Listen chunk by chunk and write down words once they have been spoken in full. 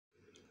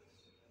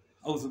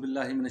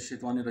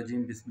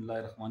Auzubillahiminash-shaytanir-rajim.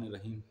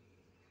 Bismillahir-rahmanir-rahim.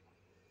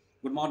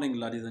 Good morning,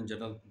 ladies and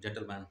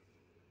gentlemen.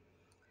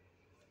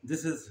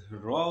 This is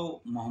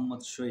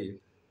R.M.Shoaib.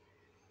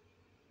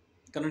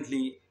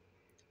 Currently,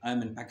 I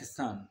am in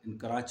Pakistan, in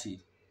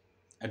Karachi,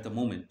 at the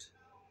moment.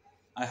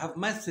 I have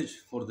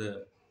message for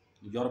the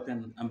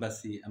European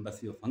Embassy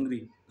of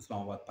Hungary,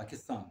 Islamabad,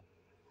 Pakistan,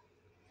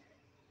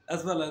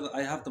 as well as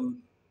I have the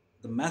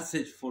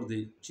message for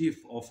the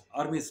Chief of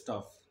Army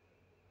Staff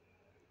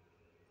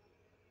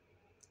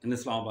in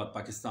Islamabad,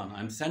 Pakistan. I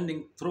am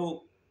sending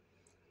through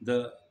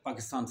the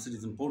Pakistan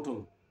Citizen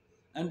Portal,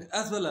 and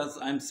as well as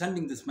I am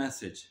sending this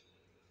message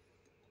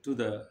to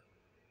the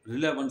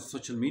relevant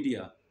social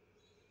media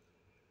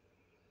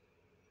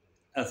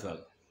as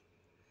well.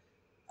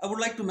 I would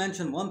like to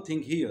mention one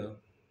thing here.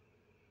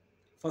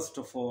 First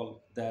of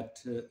all, that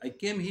I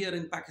came here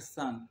in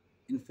Pakistan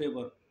in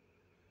favor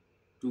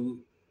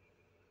to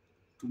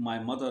my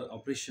mother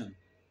operation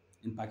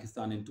in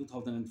Pakistan in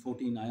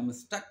 2014. I am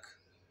stuck.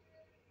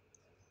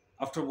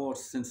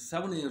 Afterwards, since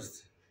 7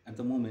 years at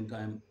the moment,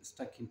 I am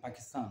stuck in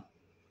Pakistan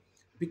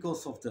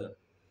because of the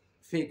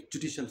fake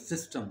judicial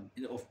system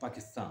of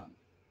Pakistan.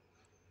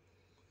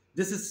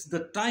 This is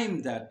the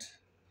time that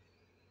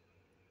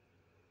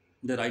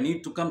I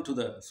need to come to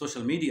the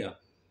social media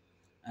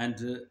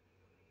and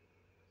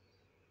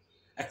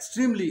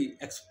extremely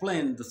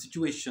explain the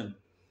situation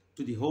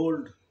to the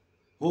whole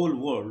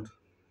world,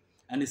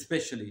 and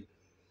especially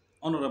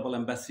Honorable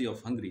Embassy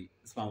of Hungary,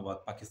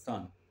 Islamabad,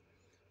 Pakistan,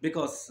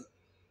 because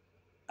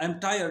I'm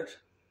tired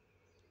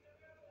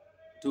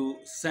to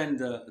send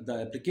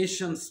the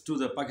applications to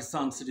the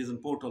Pakistan Citizen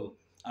Portal.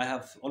 I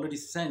have already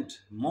sent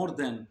more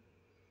than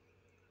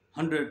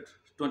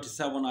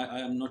 127, I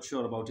am not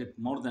sure about it,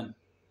 more than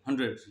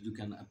 100, you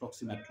can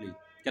approximately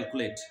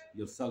calculate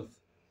yourself.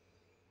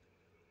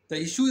 The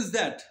issue is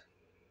that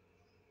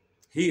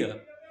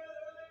here,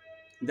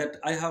 that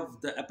I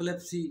have the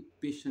epilepsy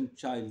patient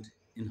child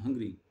in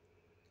Hungary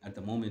at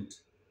the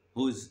moment,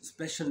 who is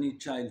special need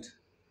child.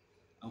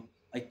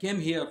 I came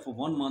here for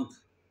 1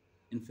 month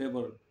in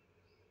favor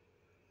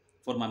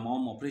for my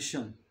mom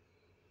operation,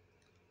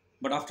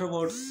 but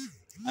afterwards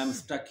I'm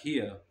stuck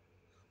here.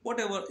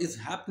 Whatever is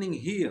happening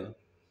here,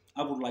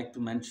 I would like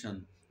to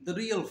mention the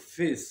real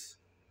face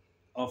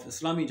of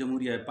Islami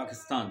Jamhuriya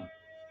Pakistan,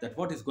 that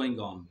what is going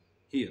on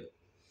here.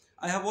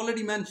 I have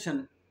already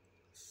mentioned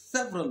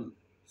several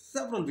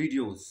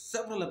videos,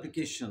 several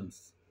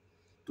applications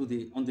to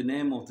the on the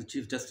name of the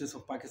Chief Justice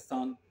of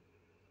Pakistan,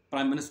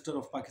 Prime Minister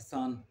of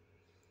Pakistan,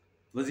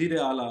 Wazir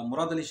Ala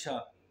Murad Ali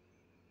Shah,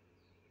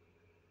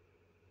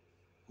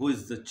 who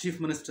is the Chief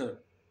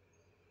Minister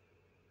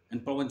in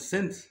Province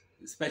Sindh,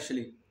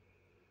 especially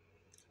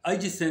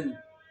IG Sindh,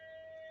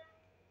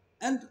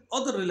 and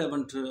other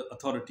relevant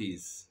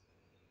authorities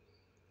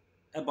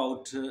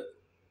about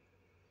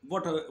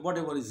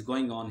whatever is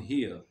going on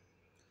here.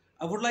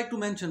 I would like to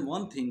mention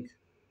one thing.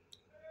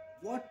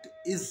 What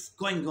is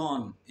going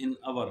on in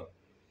our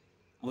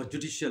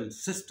judicial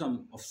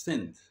system of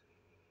Sindh?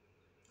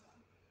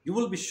 You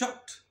will be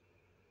shocked,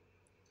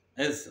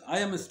 as I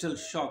am still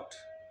shocked,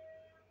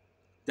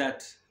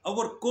 that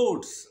our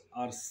courts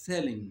are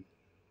selling.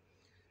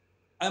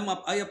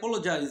 I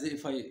apologize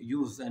if I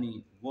use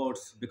any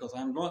words, because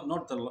I'm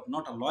not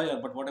a lawyer,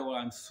 but whatever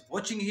I'm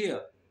watching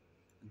here,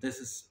 this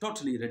is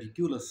totally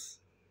ridiculous.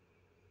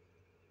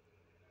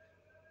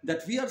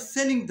 That we are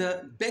selling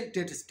the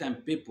backdate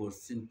stamp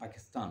papers in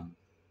Pakistan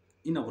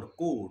in our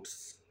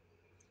courts.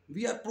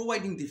 We are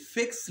providing the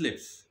fake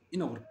slips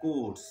in our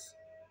courts.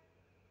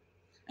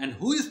 And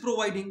who is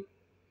providing?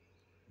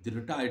 The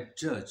retired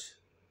judge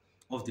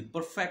of the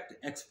Perfect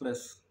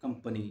Express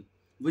company,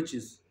 which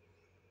is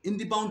in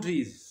the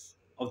boundaries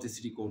of the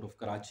City Court of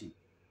Karachi.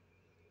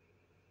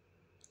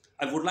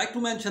 I would like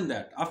to mention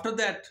that. After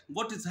that,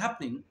 what is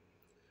happening?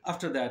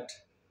 After that,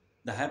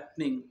 the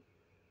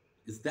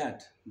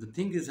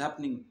thing is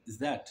happening is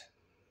that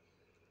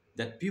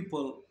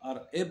people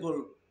are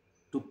able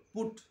to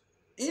put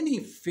any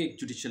fake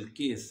judicial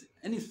case,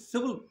 any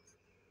civil,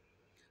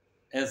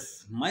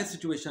 as my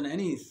situation,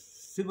 any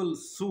civil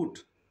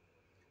suit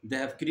they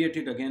have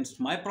created against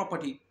my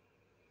property,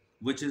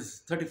 which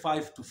is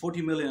 35 to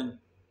 40 million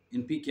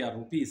in PKR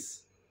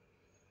rupees.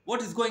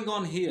 What is going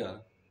on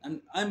here?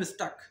 And I'm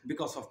stuck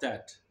because of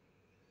that.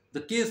 The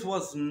case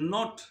was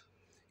not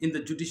in the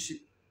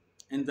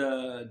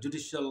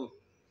judicial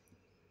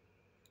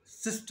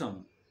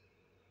system,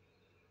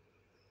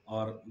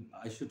 or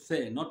I should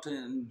say, not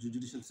in the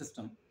judicial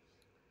system,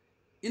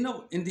 in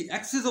the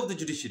axis of the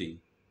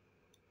judiciary.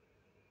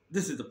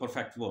 This is the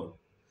perfect word.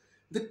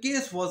 The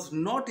case was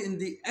not in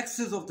the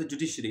axis of the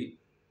judiciary,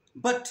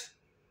 but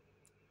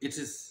it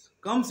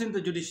comes in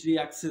the judiciary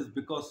axis,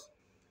 because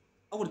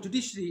our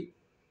judiciary,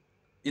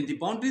 in the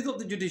boundaries of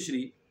the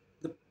judiciary,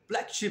 the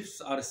black ships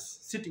are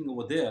sitting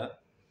over there,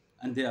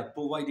 and they are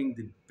providing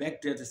the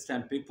backdate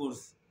stamp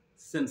papers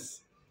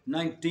since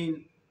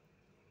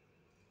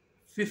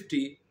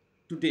 1950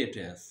 to date.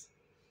 As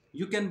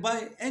you can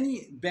buy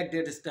any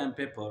backdate stamp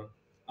paper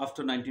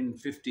after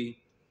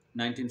 1950,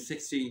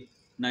 1960,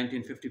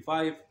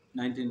 1955,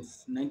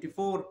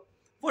 1994,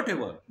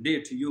 whatever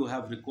date you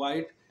have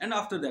required, and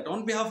after that,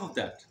 on behalf of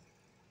that,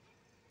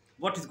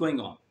 what is going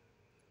on?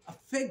 A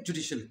fake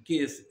judicial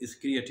case is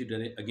created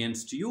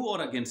against you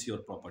or against your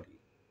property.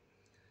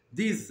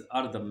 These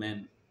are the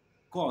main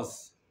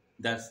cause.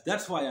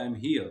 That's why I'm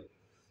here.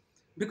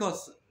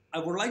 Because I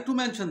would like to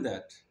mention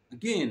that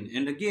again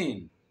and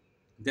again,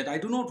 that I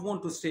do not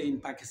want to stay in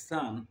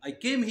Pakistan. I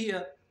came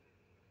here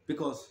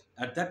because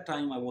at that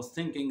time I was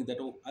thinking that,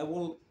 oh, I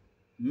will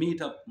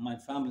meet up my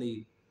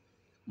family,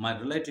 my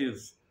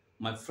relatives,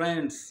 my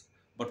friends.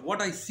 But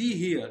what I see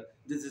here,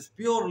 this is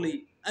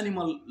purely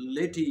animal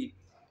lady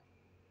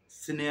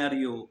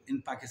scenario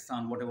in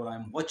Pakistan, whatever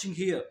I'm watching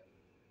here.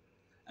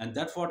 And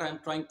that's what I'm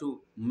trying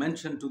to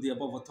mention to the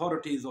above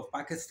authorities of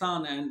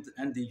Pakistan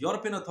and the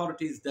European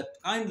authorities, that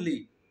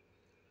kindly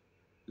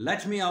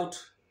let me out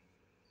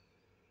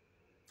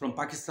from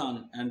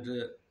Pakistan, and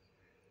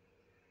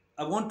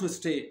I want to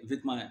stay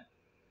with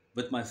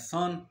my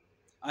son.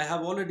 I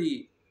have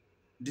already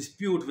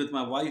dispute with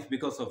my wife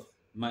because of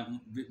my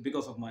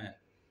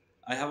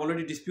I have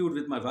already dispute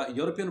with my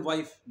European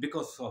wife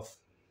because of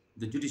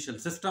the judicial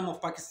system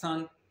of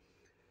Pakistan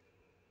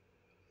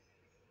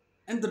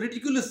and the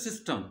ridiculous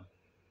system.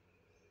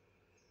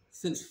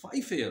 Since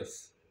 5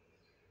 years,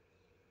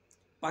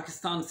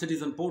 Pakistan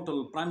Citizen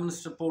Portal, Prime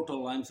Minister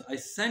Portal, I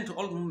sent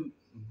all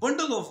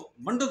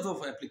bundles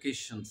of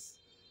applications.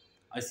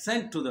 I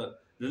sent to the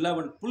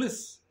relevant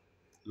police,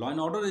 law and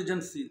order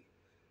agency,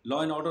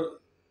 law and order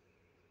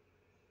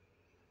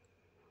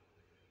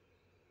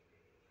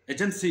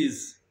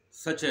agencies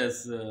such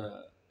as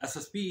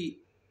SSP,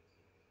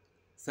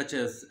 such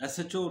as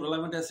SHO,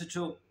 relevant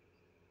SHO,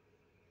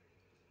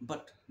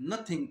 but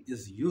nothing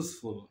is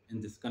useful in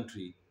this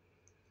country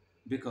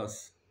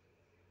because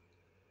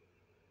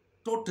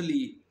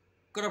totally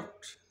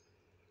corrupt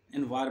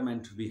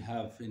environment we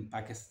have in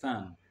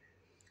Pakistan.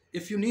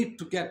 If you need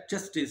to get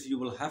justice, you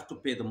will have to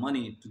pay the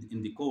money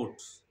in the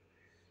courts.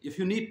 If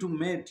you need to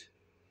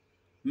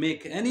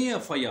make any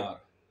FIR,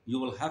 you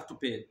will have to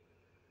pay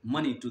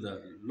money to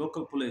the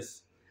local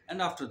police,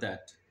 and after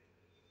that,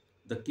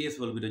 the case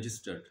will be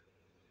registered.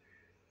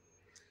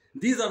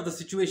 These are the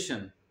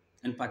situation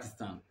in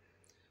Pakistan.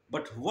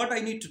 But what I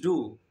need to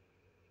do,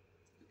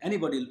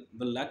 anybody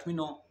will let me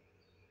know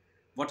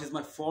what is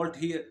my fault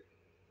here.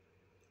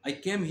 I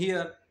came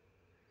here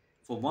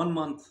for 1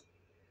 month.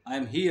 I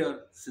am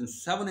here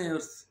since 7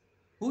 years.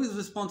 Who is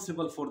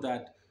responsible for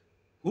that?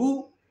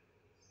 Who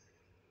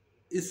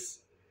is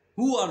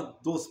who are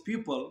those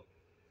people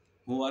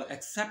who are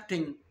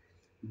accepting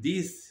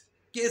these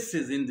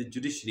cases in the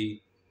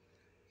judiciary,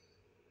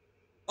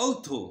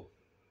 although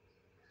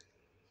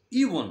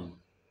even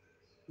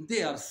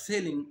they are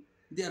selling,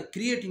 they are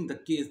creating the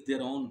case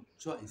their own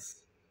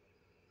choice,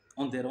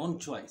 on their own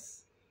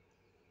choice.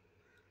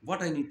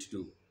 What I need to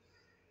do?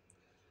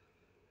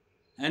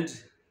 And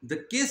the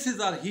cases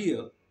are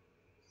here.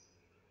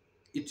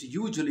 It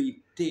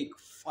usually take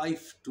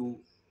 5 to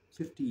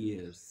 50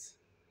 years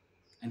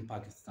in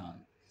Pakistan.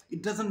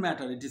 It doesn't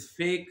matter. It is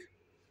fake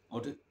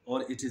or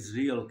it is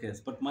real case.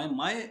 But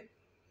my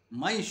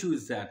issue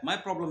is that my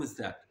problem is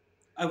that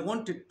I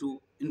wanted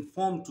to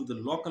inform to the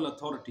local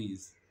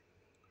authorities,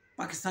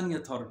 Pakistani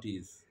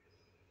authorities.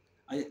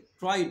 I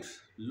tried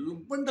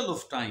bundle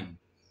of time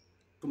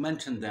to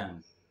mention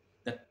them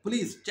that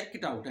please check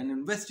it out and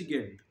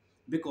investigate,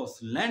 because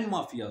land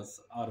mafias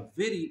are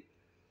very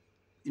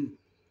in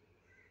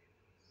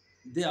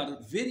they are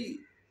very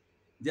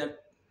they are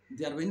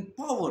they are in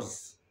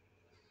powers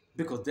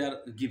because they are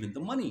giving the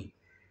money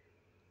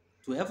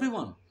to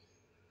everyone,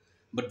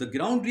 but the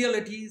ground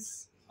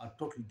realities are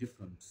totally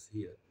different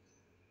here.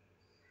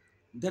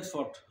 That's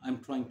what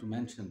I'm trying to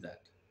mention.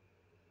 That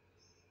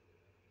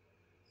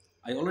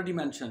I already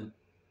mentioned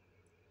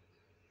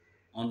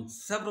on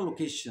several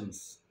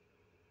occasions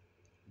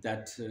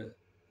that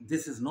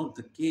this is not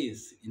the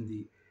case in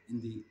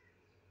the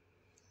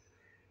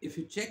if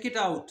you check it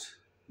out,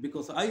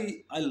 because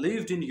I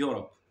lived in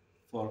Europe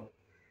for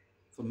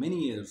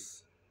many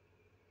years,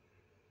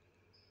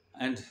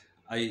 and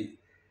I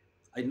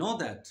I know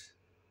that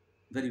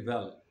very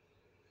well,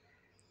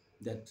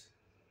 that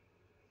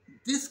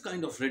this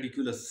kind of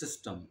ridiculous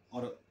system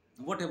or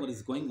whatever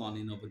is going on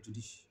in our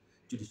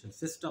judicial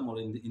system or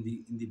in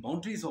the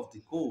boundaries of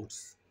the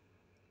courts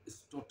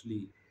is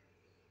totally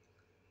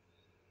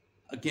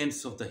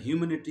against of the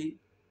humanity,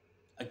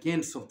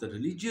 against of the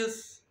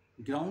religious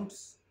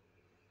grounds,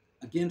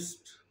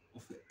 against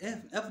of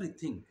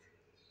everything.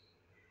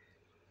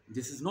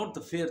 This is not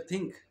the fair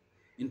thing.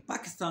 In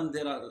Pakistan,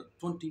 there are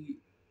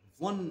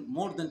 21,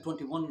 more than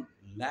 21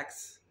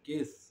 lakhs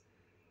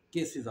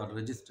cases are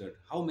registered.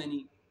 How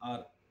many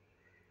are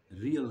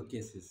real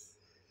cases?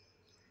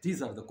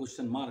 These are the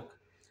question mark.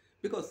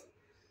 Because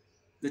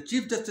the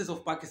Chief Justice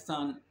of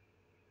Pakistan,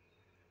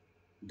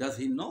 does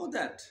he know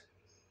that?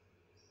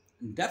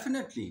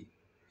 Definitely,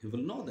 he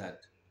will know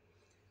that.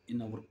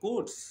 In our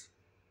courts,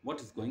 what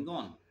is going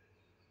on?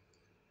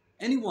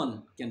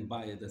 Anyone can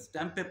buy the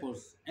stamp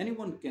papers,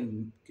 anyone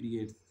can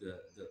create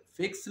the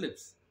fake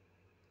slips.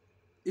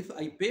 If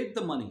I paid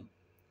the money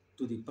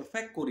to the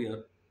perfect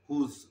courier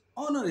whose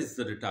honor is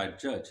the retired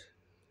judge,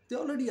 they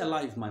already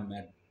alive my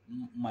dad,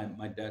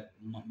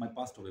 my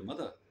passed away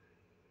mother,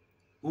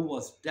 who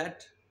was dead,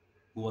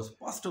 who was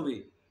passed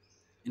away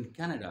in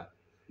Canada,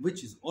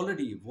 which is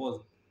already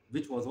was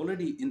which was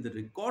already in the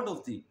record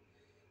of the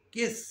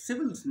case,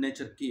 civil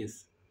nature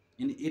case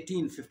in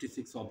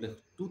 1856 of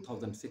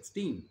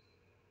 2016.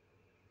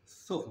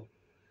 So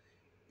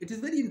it is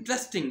very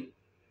interesting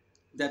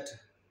that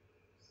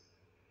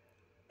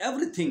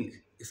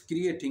everything is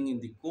creating in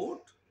the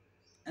court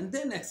and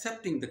then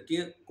accepting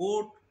the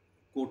court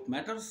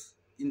matters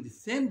in the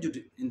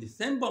in the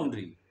same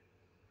boundary.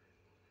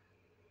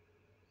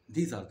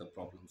 These are the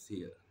problems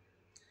here.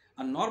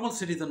 A normal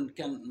citizen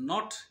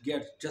cannot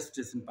get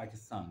justice in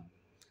Pakistan.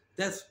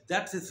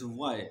 That is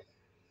why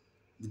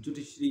the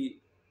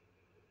judiciary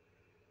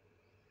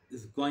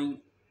is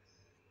going.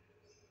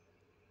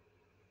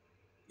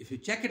 If you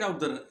check it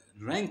out, the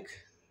rank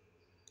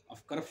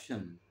of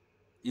corruption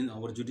in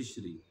our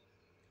judiciary,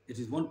 it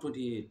is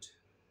 128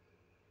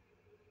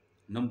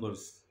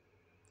 numbers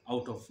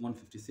out of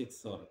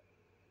 156, or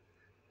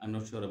I'm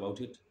not sure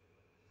about it,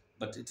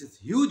 but it is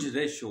huge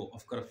ratio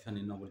of corruption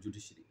in our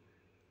judiciary.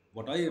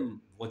 What I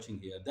am watching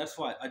here, that's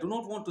why I do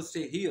not want to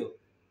stay here.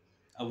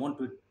 I want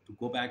to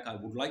go back. I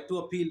would like to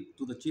appeal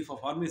to the Chief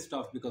of Army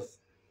Staff, because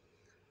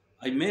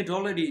I made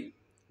already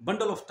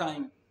bundle of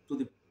time to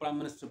the Prime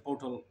Minister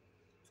portal.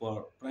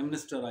 For Prime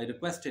Minister, I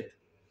requested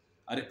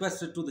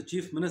to the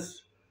Chief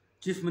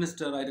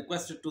Minister, I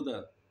requested to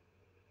the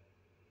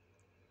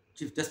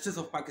Chief Justice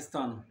of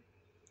Pakistan,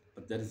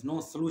 but there is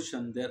no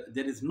solution.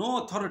 There is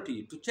no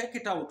authority to check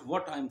it out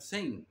what I'm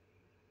saying.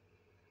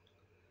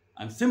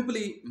 I'm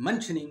simply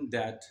mentioning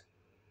that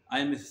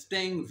I am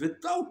staying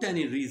without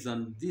any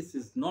reason. This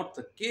is not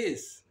the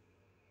case.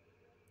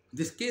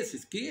 This case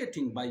is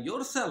creating by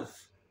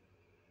yourself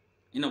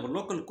in our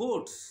local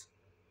courts,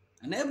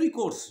 and every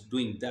court's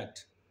doing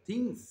that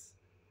things.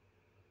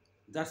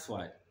 That's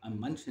why I'm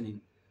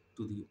mentioning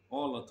to the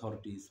all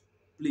authorities,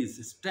 please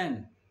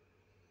stand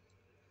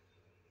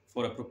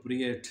for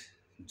appropriate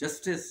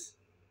justice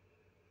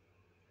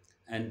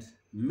and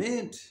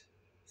made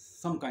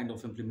some kind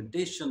of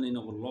implementation in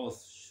our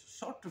laws,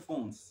 short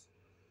reforms,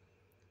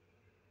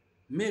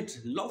 made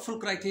lawful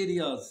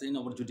criterias in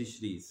our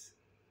judiciaries.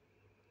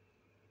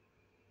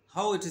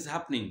 How it is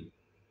happening?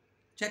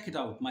 Check it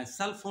out. My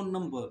cell phone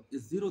number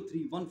is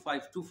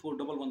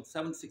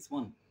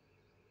 031524111761.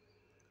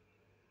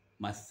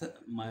 My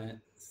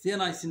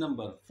CNIC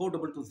number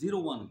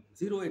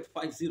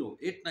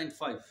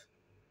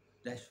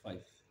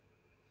 42201-0850-895-5.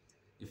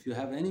 If you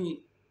have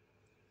any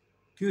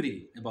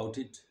query about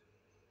it,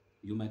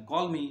 you may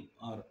call me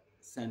or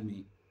send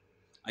me.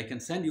 I can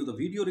send you the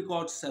video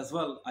records as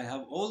well. I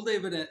have all the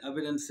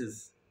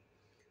evidences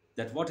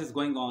that what is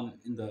going on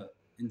in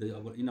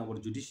our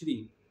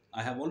judiciary.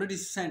 I have already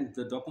sent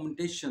the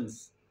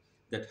documentations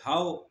that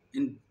how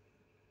in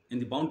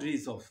the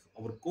boundaries of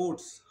our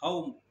courts,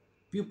 how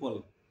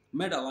people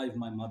made alive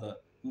my mother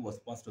who was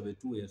passed away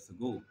 2 years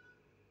ago.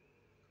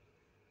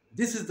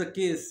 This is the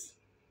case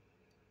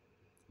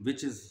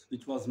which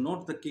was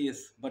not the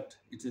case, but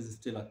it is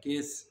still a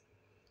case,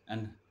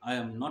 and I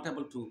am not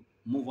able to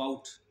move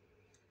out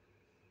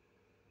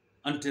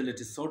until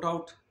it is sorted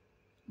out.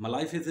 My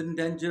life is in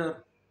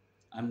danger.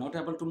 I'm not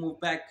able to move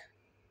back.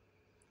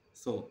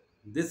 So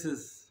this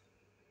is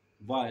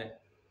why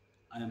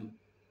I am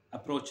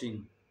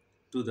approaching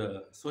to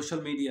the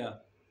social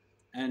media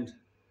and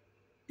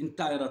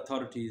entire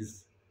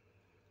authorities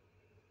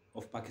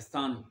of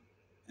Pakistan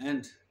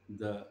and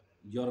the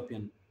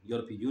European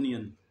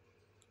Union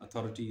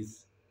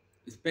authorities.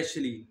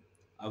 Especially,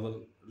 I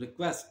will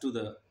request to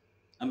the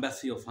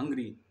Embassy of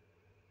Hungary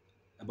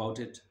about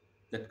it,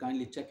 that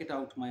kindly check it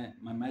out my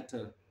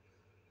matter,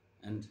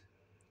 and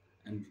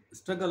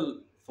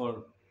struggle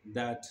for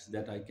that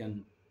I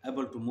can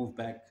able to move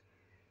back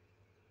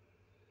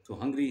to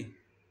Hungary,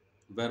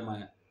 where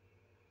my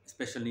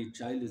special need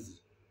child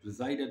is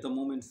reside at the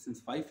moment since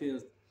 5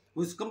 years,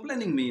 who is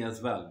complaining me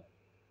as well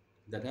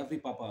that every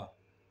papa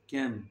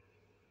came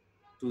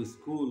to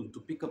school to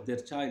pick up their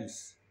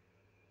childs,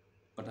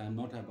 but I am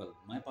not able.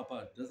 My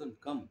papa doesn't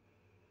come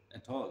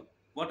at all.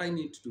 What I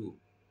need to do?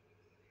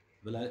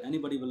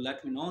 Anybody will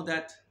let me know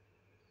that?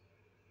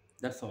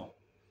 That's all.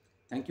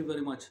 Thank you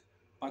very much.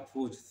 Pak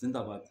Fauj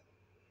Zindabad.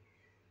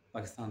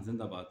 Pakistan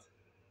Zindabad.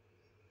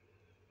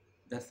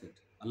 That's it.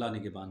 Allah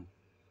Nigeban.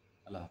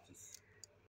 Allah Hafiz.